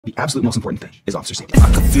The absolute most important thing is officer safety.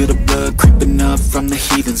 I can feel the blood creeping up from the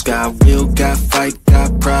heathens. Got will, got fight,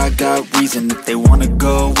 got pride, got reason. If they wanna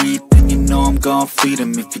go eat, then you know I'm gon' feed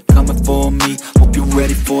them. If you're coming for me, hope you're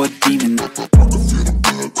ready for a demon. I can feel the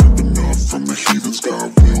blood creeping up from the heathens. Got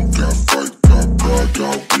will, got fight, got pride,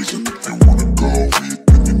 got reason. If they wanna go eat,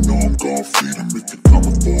 then you know I'm gon' feed them. If you're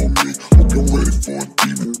coming for me, hope you're ready for a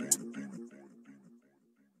demon.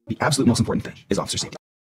 The absolute most important thing is officer safety.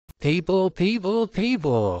 People,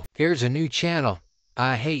 here's a new channel.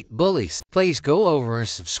 I hate bullies. Please go over and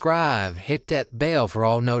subscribe. Hit that bell for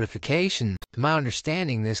all notifications. To my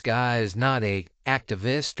understanding, this guy is not a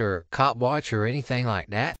activist or cop watch or anything like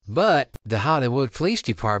that, but the Hollywood Police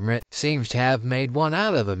Department seems to have made one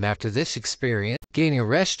out of him after this experience, getting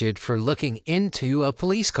arrested for looking into a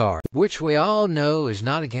police car, which we all know is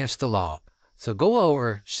not against the law. So go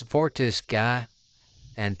over, support this guy,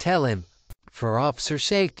 and tell him, for officer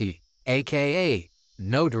safety, aka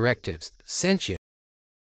no directives, sent you.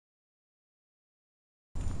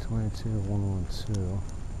 22112.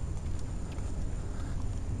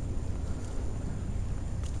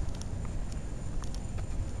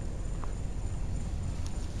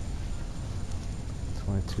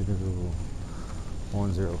 Twenty-two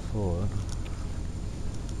 104.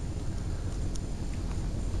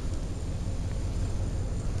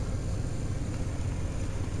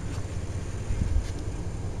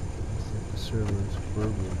 Servers,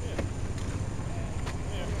 burglary.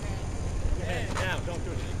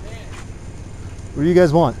 What do you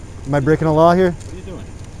guys want? Am I breaking a law here? What are you doing?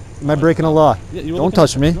 Am I breaking a law? Yeah, don't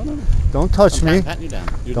touch me. No. Don't touch me. I'm patting you down.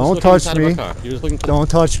 Don't touch me. Don't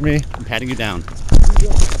touch me. I'm patting you down.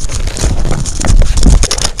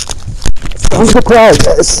 Don't surprise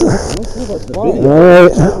us.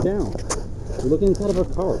 Alright. You're looking inside of our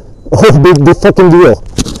car. Oh, big fucking deal.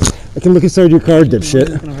 I can look inside your car, dipshit.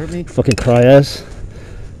 You're gonna hurt me? Fucking cry ass.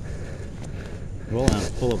 Roll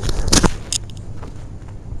out. Pull over.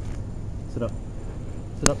 Sit up.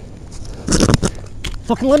 Sit up.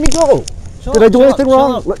 Fucking let me go. Did I do anything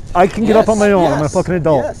wrong? I can get up on my own. I'm a fucking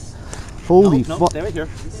adult. Yes. Holy fuck. fuck. Stay right here.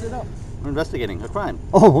 Sit up. We're investigating a crime.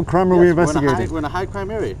 Oh, what crime are we investigating? We're in a high crime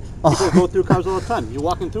area. People go through cars all the time. You're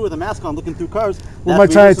walking through with a mask on, looking through cars. What, am I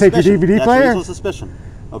trying to take your DVD player? That's suspicion.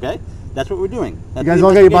 Okay? That's what we're doing. You guys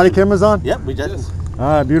all got your body cameras on? Yep, we just.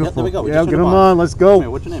 Alright, beautiful. Yep, there we go. Yeah, get them on. Let's go. Come here,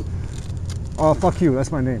 what's your name? Oh, fuck you.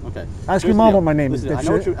 That's my name. Okay. Ask your mom what my name is, Listen,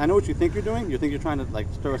 dipshit. I know what you think you're doing. You think you're trying to like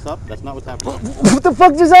stir us up. That's not what's happening. What the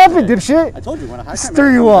fuck just happened, dipshit? I told you, we're in a high crime Stir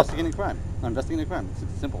area. you up. Investigating crime. I'm investigating a crime.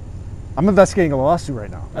 It's simple. I'm investigating a lawsuit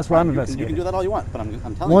right now. That's what I'm investigating. You can do that all you want, but I'm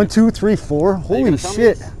telling you. 1, 2, 3, 4. Holy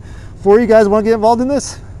shit. This? 4 of you guys want to get involved in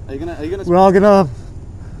this? Are you gonna? We're all gonna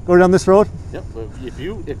go down this road? Yep. If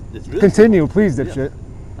it's really continue, simple, please, dipshit.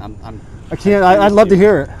 Yeah. I can't. I'd love to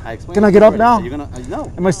hear it. Can I get up now? Are you gonna?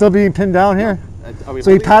 No. Am I still being pinned down here?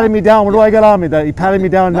 So he patted me down. What do I got on me? That he patted me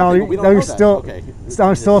down. Now you're still. Okay.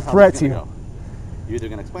 I'm still a threat to you. You're either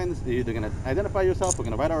gonna explain this. You're either gonna identify yourself. We're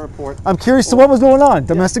gonna write our report. I'm curious to what was going on.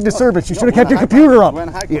 Domestic disturbance. You should have kept your computer up.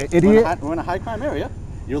 You idiot. We're in a high crime area.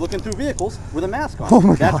 You're looking through vehicles with a mask on. Oh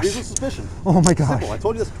my gosh. That's reasonable suspicion. Oh my gosh. Simple. I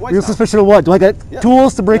told you this twice. Real suspicion of what? Do I get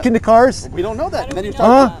tools to break into cars? We don't know that. And then you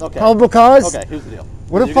talk okay. Probable cause? Okay, here's the deal.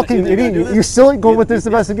 What a fucking idiot. You're still going with this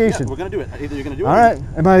investigation. Yeah, we're gonna do it. Either you're gonna do it. All right.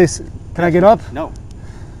 Can I get up? No.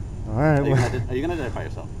 All right. Are you gonna identify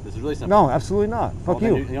yourself? This is really simple. No, absolutely not. Fuck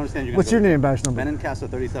you. You understand? What's your name and badge number? Men in Casa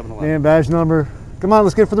 3711. Name and badge number. Come on,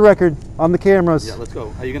 let's get it for the record on the cameras. Yeah, let's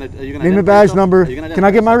go. Are you gonna name and badge number? Can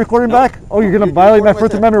I get my recording back? Oh, you're gonna violate my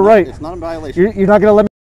First Amendment right. It's not a violation. You're not gonna let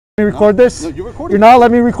me record this? No, you recorded. You're not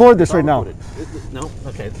letting me record this right now. No.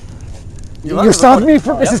 Okay. You're stopping me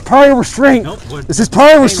from. This is prior restraint. This is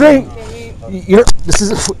prior restraint. This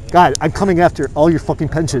is. God, I'm coming after all your fucking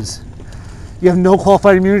pensions. You have no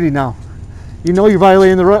qualified immunity now. You know you're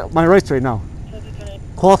violating my rights right now.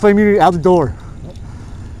 Qualified immunity out the door.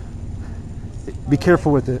 Be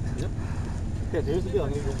careful with it. Yep. Okay, here's the deal.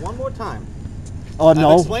 I'm going to give you one more time. Oh, no.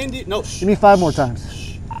 I've explained to you. No, Give me 5 more times.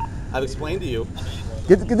 Shh. I've explained to you.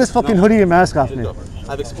 Get this fucking hoodie and mask off me.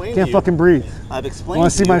 I've explained Can't to you. fucking breathe. I've explained. I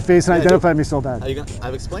want to see my face and identify me so bad.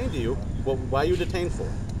 I've explained to you why you're detained for.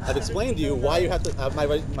 I've explained to you why you have to have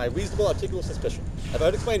my reasonable articulable suspicion. I've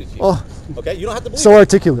already explained it to you. Oh, okay, you don't have to believe so it,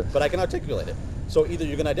 articulate. but I can articulate it. So either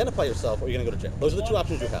you're going to identify yourself or you're going to go to jail. Those are the 2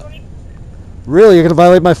 options you have. Really? You're going to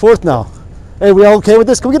violate my 4th now? Hey, we all okay with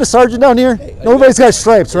this? Can we get a sergeant down here? Hey, nobody's got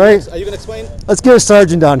stripes, right? Are you going to explain? Let's get a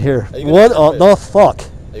sergeant down here. What the fuck?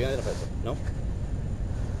 Are you going to identify yourself? No?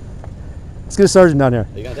 Let's get a sergeant down here.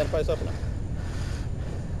 Are you going to identify yourself or no?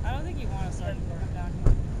 I don't think you want a sergeant to come down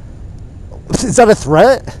here. Is that a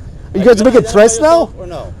threat? Are you guys making threats now? Or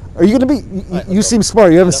no? Are you gonna be? Right, You let's seem go.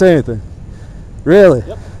 smart. You haven't said anything. Really?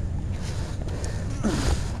 Yep.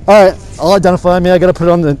 All right. I'll identify me. I gotta put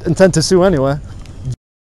on the intent to sue anyway.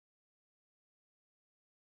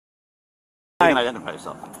 You can identify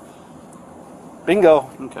yourself. Bingo.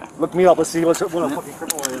 Okay. Look me up. Let's see what a fucking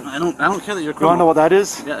criminal I am. I don't care that you're a You wanna know criminal. what that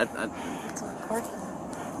is? Yeah.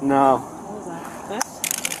 No. What was that? This?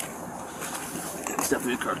 It's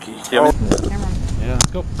definitely a car key. Camera. Yeah.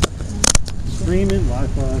 Let's go. Streaming,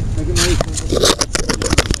 Wi-Fi. Wait. I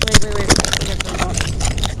get the remote.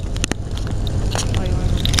 Oh, you want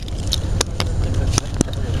to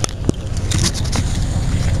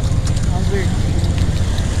Sounds weird.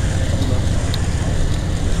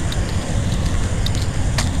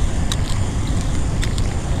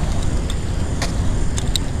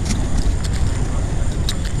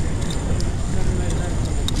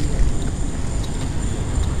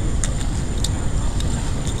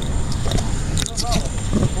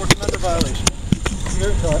 Fourth Amendment violation.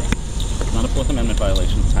 Not a Fourth Amendment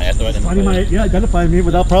violation. I have to identify. Identify me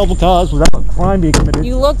without probable cause, without a crime being committed.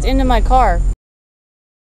 You looked into my car.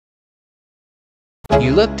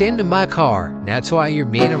 You looked into my car. That's why you're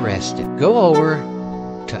being arrested. Go over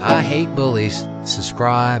to I Hate Bullies,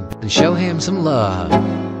 subscribe, and show him some love.